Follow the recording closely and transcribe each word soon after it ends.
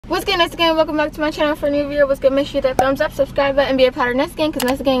What's good, Nest Gang? Welcome back to my channel for a new video. What's good? Make sure you hit that thumbs up, subscribe button, be a part of Nest Gang, because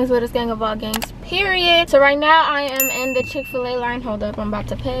Nest Gang is with us gang of all gangs, period. So right now I am in the Chick-fil-A line. Hold up, I'm about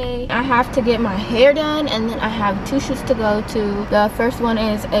to pay. I have to get my hair done, and then I have 2 shoots to go to. The first one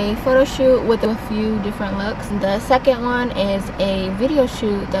is a photo shoot with a few different looks. The second one is a video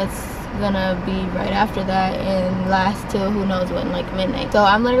shoot that's gonna be right after that and last till who knows when, like midnight. So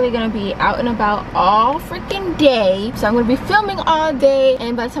I'm literally gonna be out and about all freaking day. So I'm gonna be filming all day,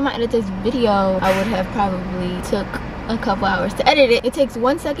 and by the time I edit this video, I would have probably took a couple hours to edit it. It takes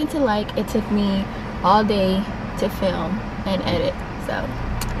 1 second to like. It took me all day to film and edit. So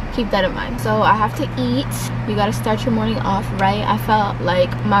keep that in mind. So I have to eat. You gotta start your morning off right. I felt like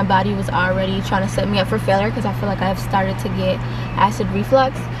my body was already trying to set me up for failure because I feel like I have started to get acid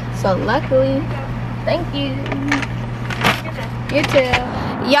reflux. So luckily, thank you. You too.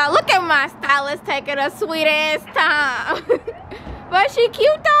 Y'all, look at my stylist taking a sweet ass time. But she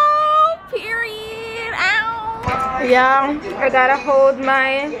cute though, period. Ow. Y'all, I gotta hold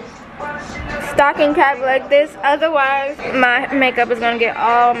my stocking cap like this, otherwise my makeup is gonna get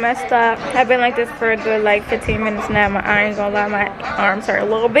all messed up. I've been like this for a good like 15 minutes now. I ain't gonna lie, my arms hurt a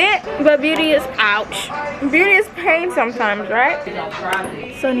little bit, but beauty is ouch. Beauty is pain sometimes, right?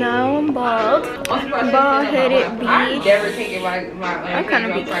 So now I'm bald, bald-headed bitch. I kind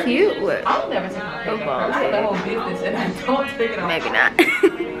of be cute with a bald head. Maybe not.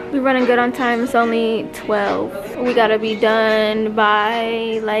 We're running good on time. It's only 12. We gotta be done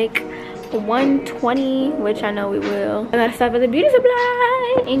by like 1:20, which I know we will. I gotta stop at the beauty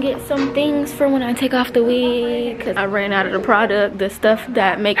supply and get some things for when I take off the wig, because I ran out of the product, the stuff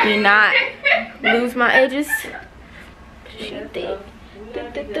that make me not lose my edges.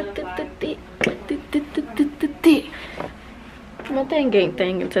 My thing ain't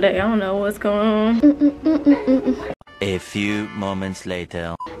thinking today. I don't know what's going on. A few moments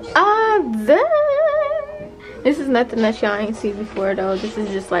later. This is nothing that y'all ain't seen before though. This is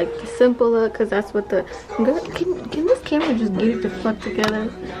just like the simple look, because that's what the girl, can this camera just get it the fuck together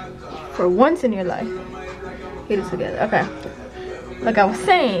for once in your life? Get it together. Okay, like I was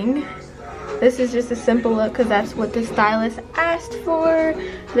saying, this is just a simple look because that's what the stylist asked for.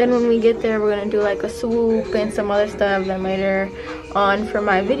 Then when we get there, we're gonna do like a swoop and some other stuff. Then later on for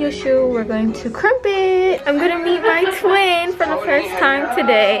my video shoot, we're going to crimp it. I'm gonna meet my twin for the first time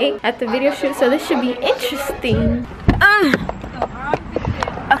today at the video shoot, so this should be interesting.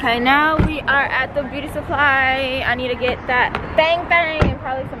 Okay, now we are at the beauty supply. I need to get that bang and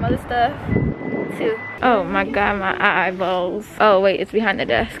probably some other stuff too. Oh my god, my eyeballs. Oh wait, it's behind the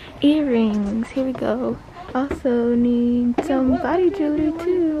desk. Earrings, here we go. Also need some body jewelry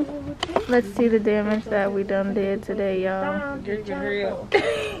too. Let's see the damage that we done did today, y'all. Hey,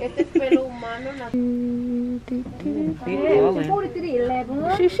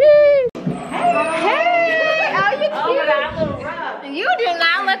 oh you cute. You do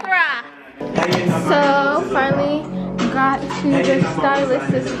not look rough. So finally got to the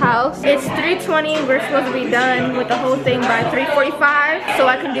stylist's house. It's 3:20. We're supposed to be done with the whole thing by 3:45, so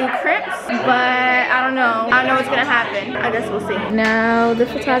I can do crimps, but I don't know what's gonna happen. I guess we'll see. Now the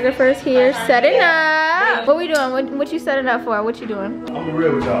photographer's here setting up. What we doing? What you setting up for? What you doing? I'm be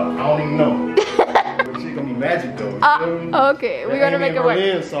real with y'all, I don't even know. But she gonna be magic though. Okay, we're gonna make it work.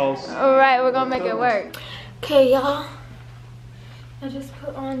 Alright, we're gonna make it work. Okay, y'all, I just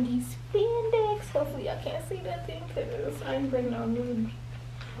put on these spandex. Hopefully y'all can't see that thing because I ain't bringing on new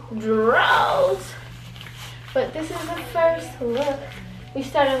drawers. But this is the first look. We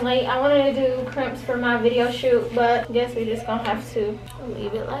started late. I wanted to do crimps for my video shoot, but I guess we just gonna have to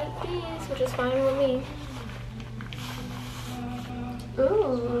leave it like this, which is fine with me.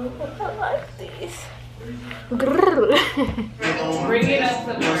 Ooh, I like this. Bring it up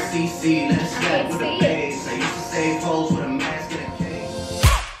to the CC, let's get with the pace. I used to save hoes with a mask and a case.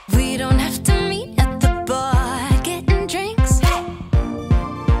 We don't have to meet at the bar getting drinks.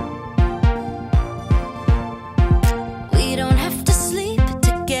 We don't have to sleep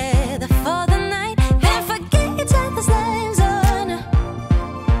together for the night and forget each other's names. Oh no,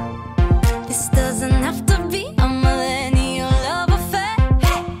 this doesn't have to be a millennial love affair.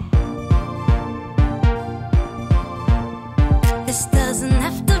 This doesn't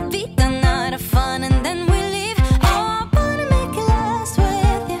have to be the night of fun and then we leave. Oh, I wanna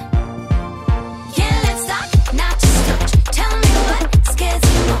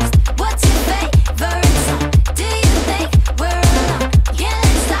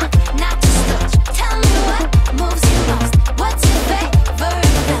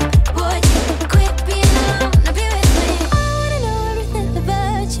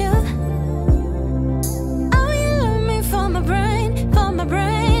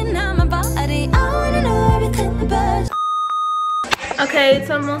Okay,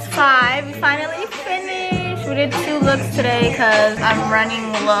 it's almost 5. We finally finished. We did 2 looks today because I'm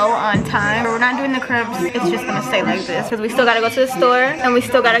running low on time. We're not doing the cribs. It's just gonna stay like this because we still gotta go to the store and we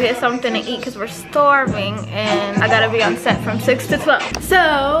still gotta get something to eat because we're starving, and I gotta be on set from 6 to 12.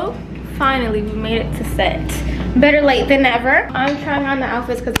 So finally we made it to set. Better late than never. I'm trying on the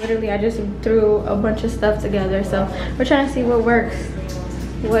outfits because literally I just threw a bunch of stuff together. So we're trying to see what works,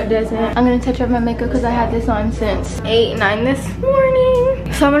 what doesn't. I'm gonna touch up my makeup because I had this on since 8, 9 this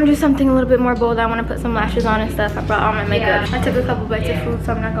morning. So I'm gonna do something a little bit more bold. I want to put some lashes on and stuff. I brought all my makeup. I took a couple bites of food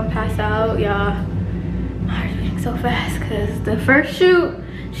so I'm not gonna pass out, y'all. My heart's beating so fast because the first shoot,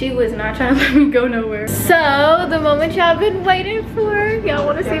 she was not trying to let me go nowhere. So the moment y'all been waiting for, y'all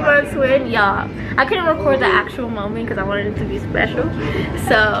want to see my twin, y'all. I couldn't record the actual moment because I wanted it to be special.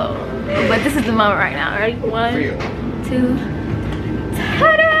 So, but this is the moment right now. Ready? 1, 2.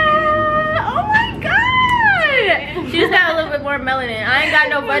 Ta-da! Oh my god! She just got a little bit more melanin. I ain't got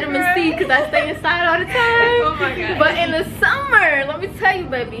no vitamin C because I stay inside all the time. Oh my god! But in the summer, let me tell you,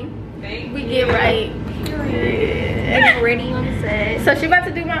 baby, we get right. Period. Ready on the set. So she about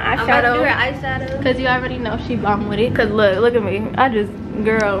to do my eyeshadow. I'm about to do her eyeshadow. Because you already know she bomb with it. Because look at me. I just,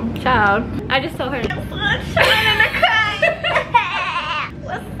 girl, child. I just told her, sunshine in the cut.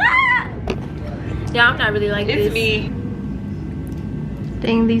 What's up? Yeah, I'm not really like this. It's me.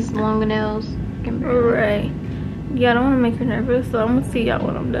 Dang, these long nails. Right. Yeah, I don't want to make her nervous, so I'm gonna see y'all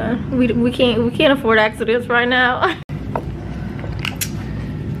when I'm done. We can't afford accidents right now.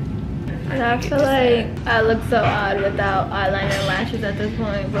 I feel like I look so odd without eyeliner and lashes at this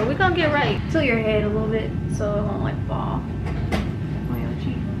point, but we're gonna get right. Tilt your head a little bit so it won't like fall on your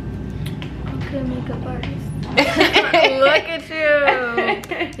cheek. Okay, makeup artist. Look at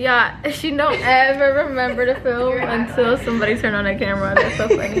you. Yeah, she don't ever remember to film until somebody turned on their camera. That's so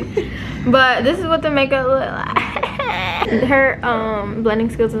funny. But this is what the makeup look like. Her blending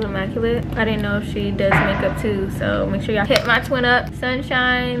skills is immaculate. I didn't know if she does makeup too, so make sure y'all hit my twin up.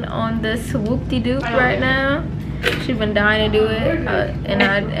 Sunshine on the swoop-de-doop right now. She's been dying to do it, and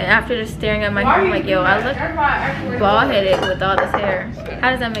after just staring at my hair, I'm like, yo, I look bald-headed with all this hair.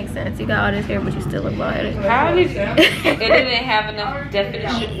 How does that make sense? You got all this hair, but you still look bald-headed. How did you? It didn't have enough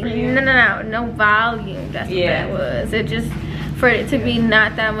definition for you. No volume. That's what that was. It just, for it to be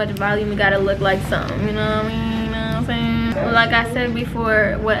not that much volume, you gotta look like something. You know what I mean? You know what I'm saying? Like I said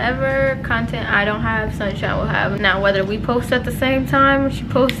before, whatever content I don't have, Sunshine will have. Now, whether we post at the same time or she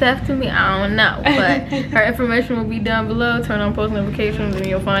posts after me, I don't know. But her information will be down below. Turn on post notifications and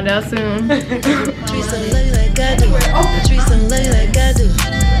you'll find out soon. Treat somebody like I do. Treat somebody like I do.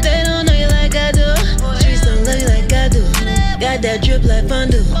 They don't know you like I do. Treat somebody like I do. Got that drip like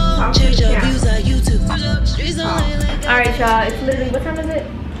fondue. Change your views on YouTube. Treat somebody like I do. Alright, y'all. It's literally, what time is it?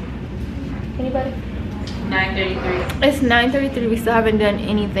 Anybody? 9:33. It's 9:33. We still haven't done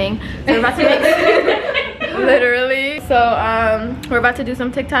anything. So we're about to make literally. So we're about to do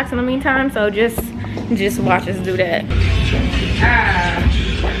some TikToks in the meantime. So just watch us do that. That was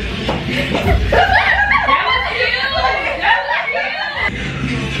you.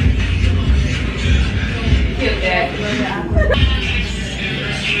 Killed that.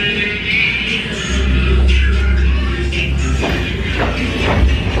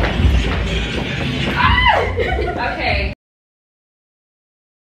 Okay.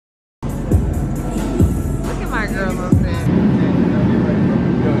 Look at my girl up there.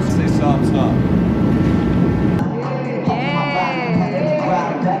 Yo, say stop, stop.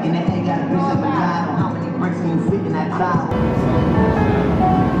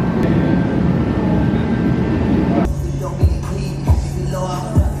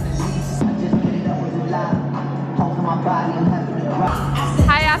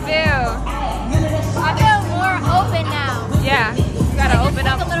 How y'all feel? I feel more open now. Yeah, you gotta open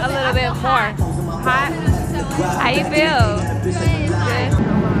up a little bit more. Hot? How you feel? Good?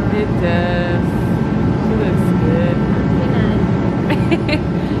 It does. She looks good.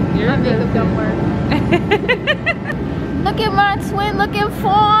 My makeup don't work. Look at my twin looking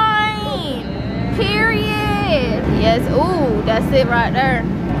fine. Period. Yes, ooh, that's it right there.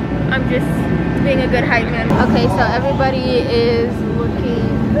 I'm just being a good hype man. Okay, so everybody is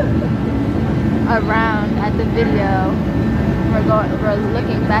looking around at the video. We're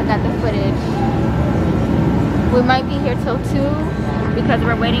looking back at the footage. We might be here till 2 because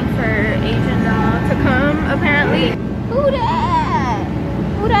we're waiting for Asian doll to come apparently. Who that?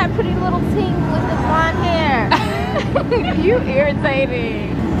 Who that pretty little thing with the blonde hair? You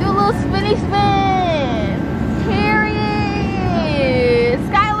irritating. Do a little spinny spin. Period.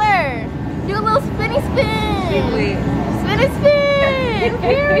 Skylar, do a little spinny spin. Spinny spin.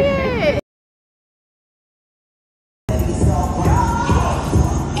 Period.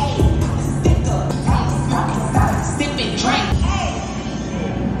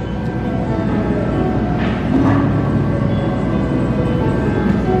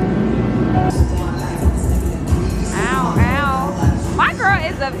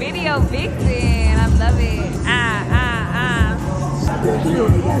 video vixen. I love it.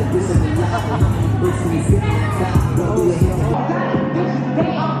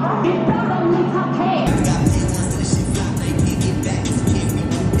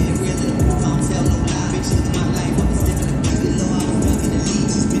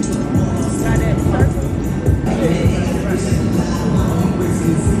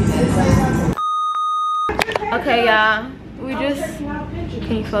 Okay, y'all, we just,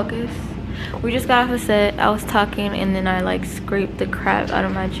 can you focus? We just got off a set. I was talking and then I like scraped the crap out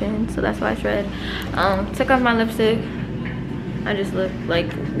of my chin, so that's why it's red. Took off my lipstick. I just look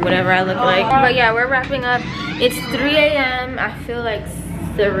like whatever I look like. But yeah, we're wrapping up. It's 3 a.m. I feel like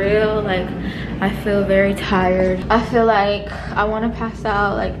surreal, like I feel very tired. I feel like I want to pass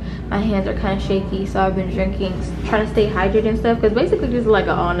out, like my hands are kind of shaky, so I've been drinking, trying to stay hydrated and stuff, because basically this is like an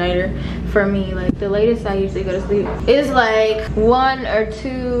all-nighter for me. Like the latest I usually go to sleep is like 1 or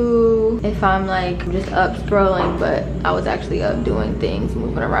 2 if I'm like just up scrolling, but I was actually up doing things,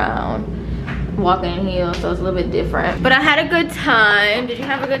 moving around, walking in heels, so it's a little bit different. But I had a good time. Did you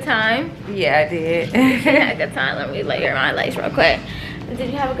have a good time? Yeah, I did. I had a good time. Let me layer my legs real quick. Did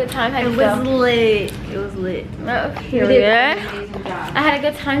you have a good time? How you feel? It was lit. It was lit. Oh, period. I had a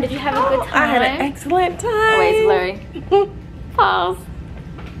good time. Did you have a good time? I had an excellent time. Oh, wait, it's blurry. Pause.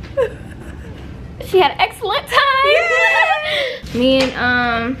 She had an excellent time. Yeah. Me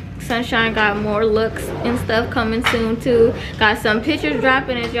and Sunshine got more looks and stuff coming soon too. Got some pictures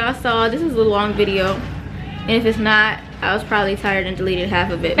dropping, as y'all saw. This is a long video, and if it's not, I was probably tired and deleted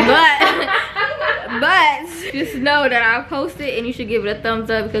half of it. But just know that I posted and you should give it a thumbs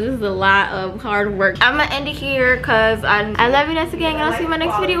up because this is a lot of hard work. I'm gonna end it here because I love you, Vanessa Gang, and I'll see you in my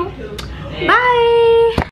next video. Bye.